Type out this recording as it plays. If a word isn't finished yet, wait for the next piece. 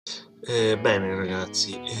Bene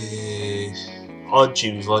ragazzi, oggi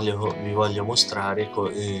vi voglio mostrare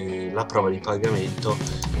la prova di pagamento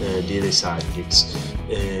di recyclix.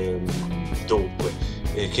 Dunque,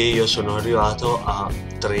 che io sono arrivato a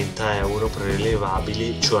 30 euro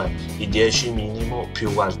prelevabili, cioè i 10 minimo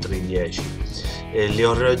più altri 10. Li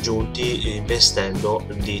ho raggiunti investendo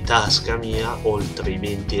di tasca mia oltre i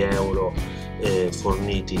 20 euro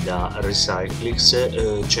forniti da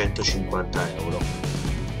recyclix, 150 euro.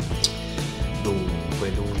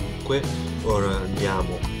 Dunque, ora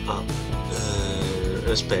andiamo a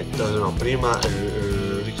aspetta, no, prima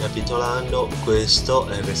ricapitolando, questo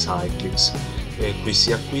è recyclix, qui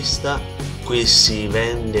si acquista, qui si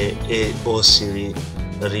vende o si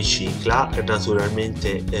ricicla.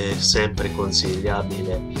 Naturalmente è sempre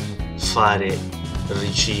consigliabile fare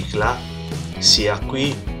ricicla sia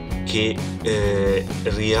qui che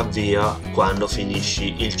riavvia quando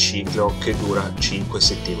finisci il ciclo, che dura 5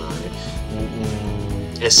 settimane.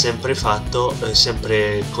 È sempre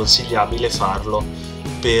consigliabile farlo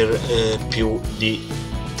per più di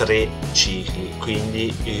 3 cicli,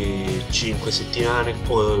 quindi 5 settimane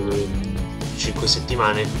o 5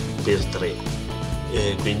 settimane per 3,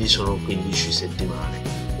 quindi sono 15 settimane.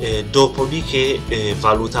 Dopodiché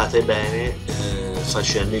valutate bene,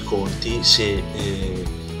 facendo i conti, se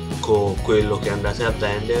con quello che andate a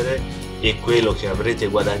vendere e quello che avrete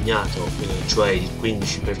guadagnato, cioè il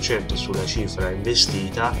 15% sulla cifra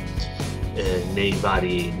investita nei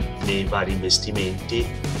vari investimenti,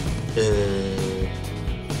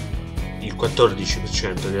 il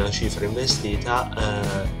 14% della cifra investita,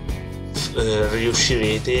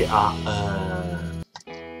 riuscirete a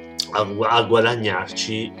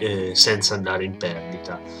guadagnarci senza andare in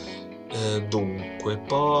perdita. Dunque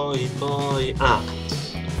poi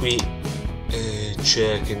qui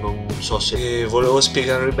c'è, che non so se volevo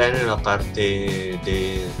spiegare bene la parte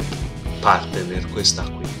dei partner, questa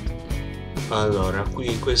qui. Allora,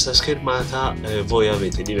 qui in questa schermata voi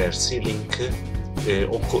avete diversi link,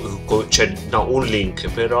 cioè no, un link,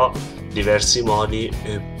 però diversi modi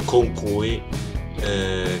con cui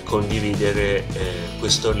condividere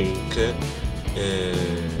questo link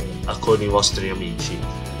con i vostri amici.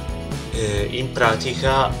 In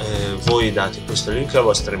pratica voi date questo link ai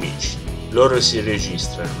vostri amici, loro si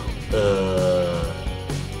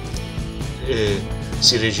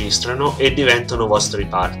registrano e diventano vostri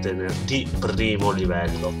partner di primo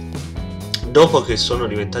livello. Dopo che sono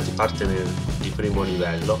diventati partner di primo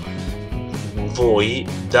livello, voi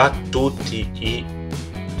da tutti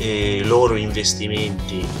i loro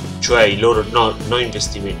investimenti, cioè i loro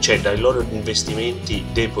dai loro investimenti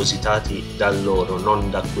depositati da loro, non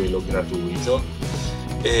da quello gratuito,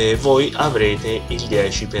 voi avrete il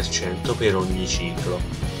 10% per ogni ciclo.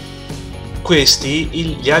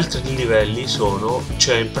 Gli altri livelli sono,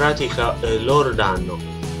 cioè in pratica loro danno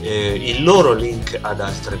il loro link ad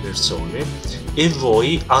altre persone e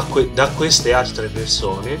voi da queste altre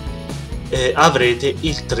persone avrete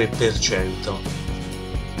il 3%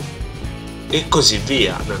 e così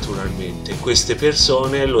via. Naturalmente queste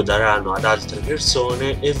persone lo daranno ad altre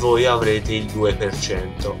persone e voi avrete il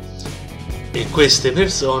 2%. E queste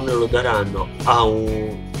persone lo daranno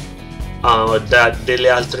delle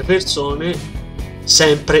altre persone,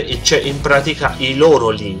 sempre, cioè in pratica i loro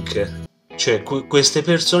link, cioè queste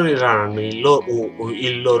persone daranno il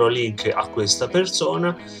loro link a questa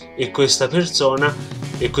persona e queste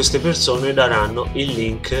persone daranno il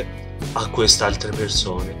link a queste altre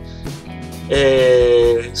persone.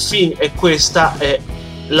 E questa è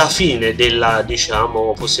la fine della,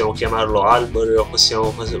 diciamo, possiamo chiamarlo albero,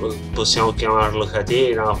 possiamo chiamarlo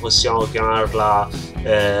catena, possiamo chiamarla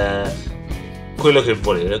quello che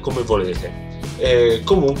volete, come volete.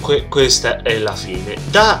 Comunque questa è la fine.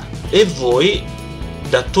 E voi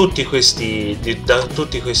da tutti questi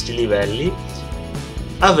livelli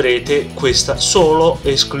avrete questa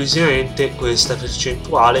esclusivamente questa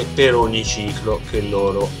percentuale per ogni ciclo dei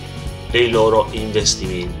loro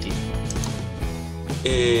investimenti.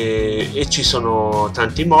 E ci sono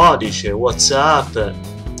tanti modi, c'è WhatsApp,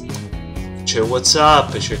 c'è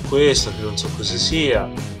questo che non so cosa sia,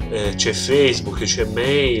 c'è Facebook, c'è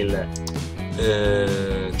mail,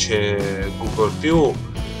 c'è Google+,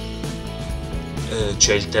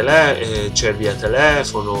 c'è via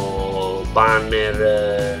telefono,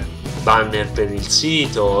 banner per il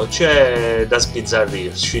sito, c'è da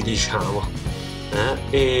sbizzarrirci, diciamo.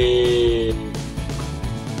 E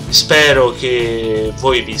spero che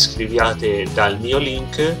voi vi iscriviate dal mio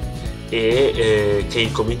link e che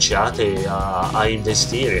incominciate a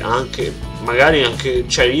investire, magari anche,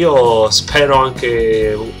 cioè io spero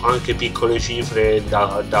anche piccole cifre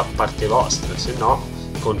da parte vostra, se no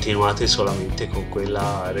continuate solamente con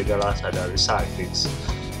quella regalata da recyclix.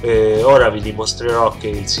 Ora vi dimostrerò che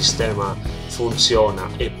il sistema funziona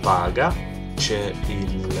e paga. C'è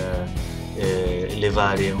le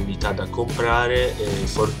varie unità da comprare,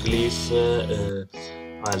 forklift,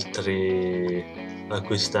 altre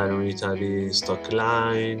acquistare unità di stock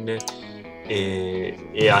line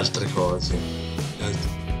e altre cose,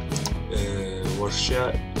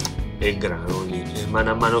 workshop e granuli.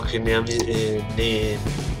 Man mano che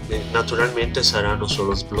naturalmente saranno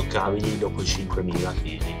solo sbloccabili dopo 5.000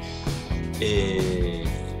 kg e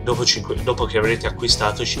dopo che avrete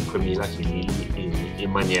acquistato 5.000 kg in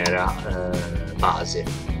maniera base,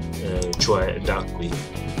 cioè da qui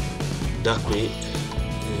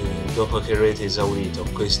dopo che avrete esaurito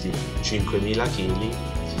questi 5.000 kg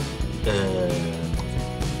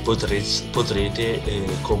potrete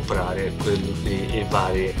comprare le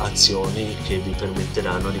varie azioni che vi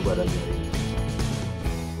permetteranno di guadagnare di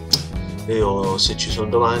più. Se ci sono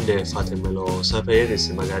domande fatemelo sapere,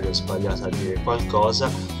 se magari ho sbagliato a dire qualcosa,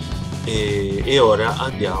 e ora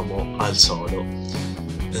andiamo al sodo.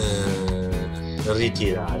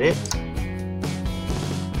 Ritirare.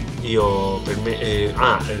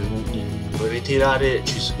 Ritirare,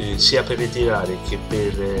 sia per ritirare che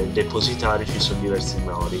per depositare ci sono diversi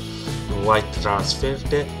modi. White transfer,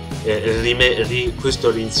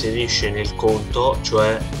 questo reinserisce nel conto,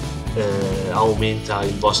 cioè aumenta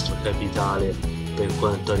il vostro capitale per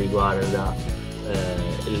quanto riguarda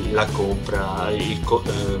la compra, il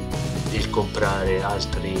comprare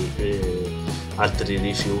altri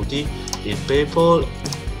rifiuti, il PayPal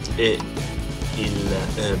e il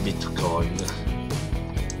Bitcoin.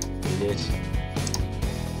 Vedete?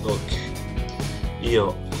 Ok,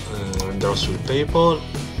 io andrò sul PayPal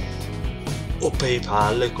o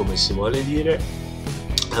PayPal, come si vuole dire.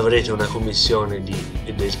 Avrete una commissione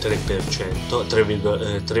del 3%,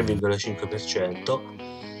 3,5%.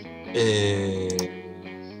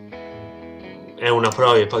 È una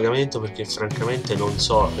prova di pagamento perché francamente non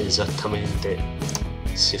so esattamente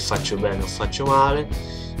se faccio bene o faccio male.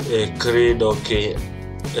 Credo che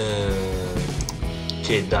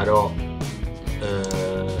darò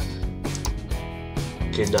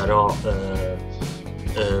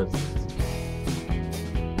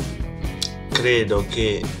credo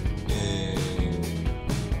che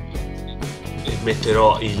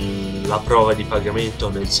metterò la prova di pagamento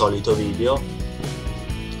nel solito video,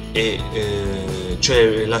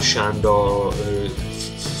 cioè lasciando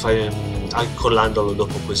collandolo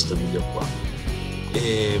dopo questo video qua,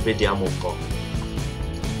 e vediamo un po'.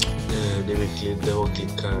 Devo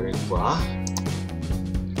cliccare qua,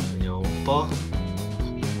 vediamo un po'.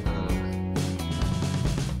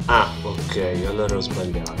 Ok, allora ho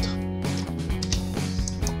sbagliato.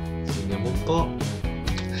 Vediamo un po'.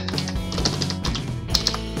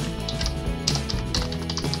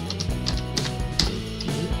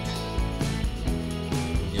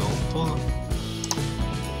 Vediamo un po'.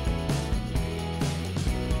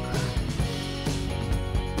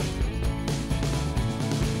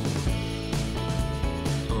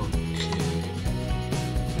 Ok.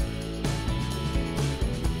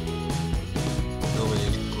 Nome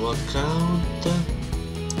del tuo account.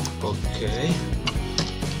 Ok.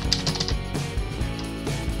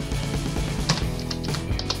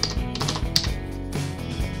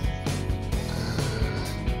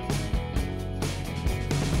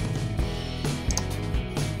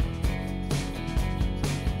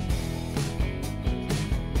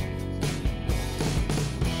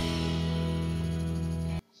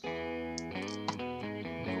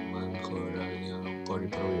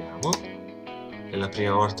 Riproviamo. È la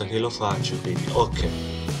prima volta che lo faccio, quindi ok,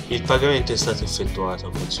 il pagamento è stato effettuato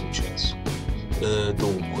con successo.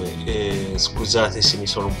 Dunque scusate se mi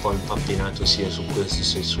sono un po' impappinato sia su questo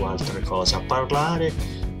sia su altre cose a parlare.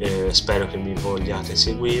 Spero che mi vogliate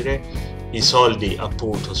seguire. I soldi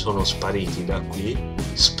appunto sono spariti da qui,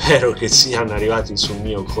 spero che siano arrivati sul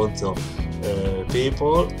mio conto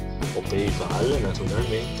PayPal o PayPal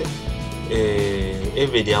naturalmente, e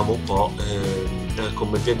vediamo un po'.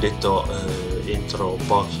 Come vi ho detto, entro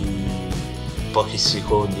pochi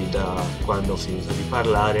secondi da quando ho finito di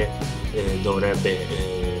parlare dovrebbe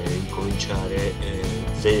incominciare a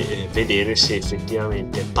vedere se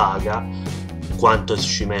effettivamente paga, quanto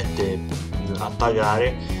ci mette a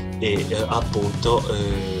pagare, e appunto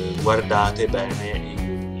guardate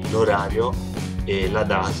bene l'orario e la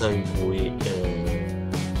data in cui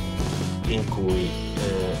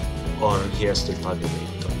ho richiesto il pagamento.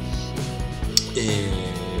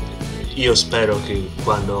 Io spero che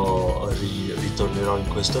quando ritornerò in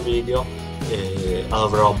questo video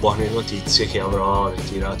avrò buone notizie, che avrò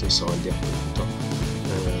ritirato i soldi appunto.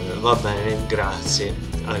 Va bene, grazie,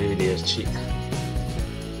 arrivederci.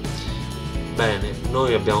 Bene,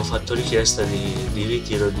 noi abbiamo fatto richiesta di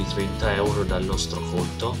ritiro di 30 euro dal nostro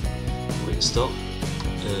conto,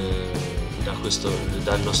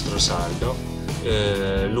 dal nostro saldo,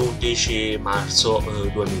 l'11 marzo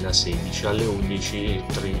 2016 alle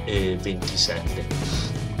 11:27.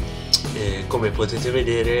 Come potete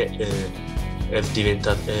vedere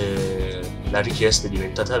la richiesta è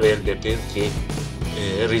diventata verde perché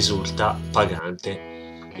risulta pagante.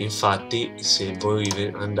 Infatti se voi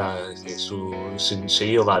andate se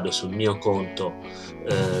io vado sul mio conto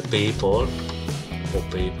PayPal o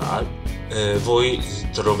PayPal, voi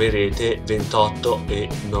troverete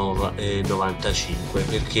 28,95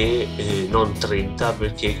 perché non 30,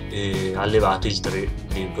 perché ha levato il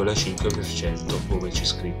 3,5% come c'è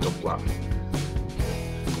scritto qua.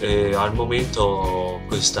 Al momento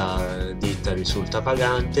questa ditta risulta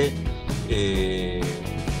pagante e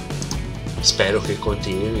spero che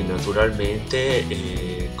continui naturalmente.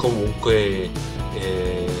 E comunque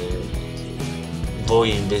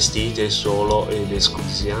voi investite solo ed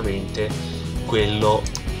esclusivamente quello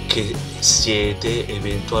che siete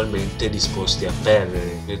eventualmente disposti a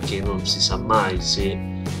perdere, perché non si sa mai se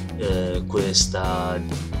questa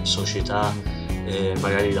società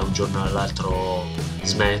magari da un giorno all'altro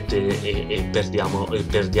smette e perdiamo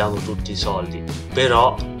tutti i soldi.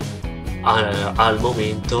 Però al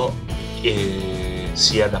momento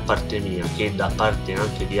sia da parte mia che da parte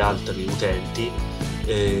anche di altri utenti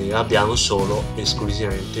abbiamo solo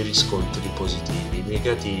esclusivamente riscontri positivi,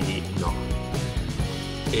 negativi no.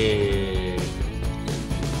 E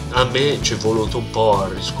a me ci è voluto un po' a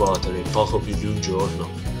riscuotere, poco più di un giorno.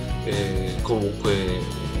 Comunque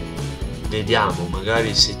vediamo,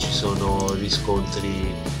 magari se ci sono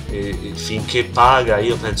riscontri finché paga,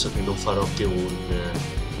 io penso che non farò più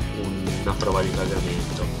una prova di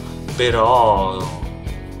pagamento. Però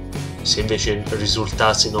se invece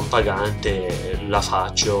risultasse non pagante la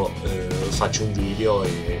faccio un video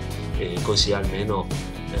e così almeno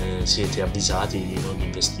siete avvisati di non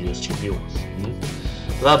investirci più.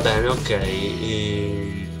 Va bene, ok,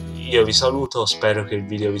 io vi saluto, spero che il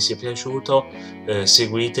video vi sia piaciuto,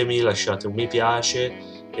 seguitemi, lasciate un mi piace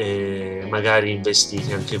e magari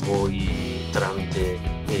investite anche voi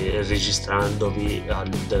tramite registrandovi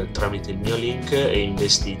tramite il mio link, e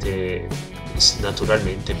investite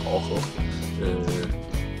naturalmente poco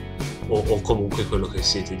o comunque quello che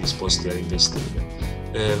siete disposti a investire.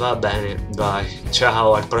 Va bene, vai,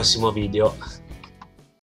 ciao, al prossimo video.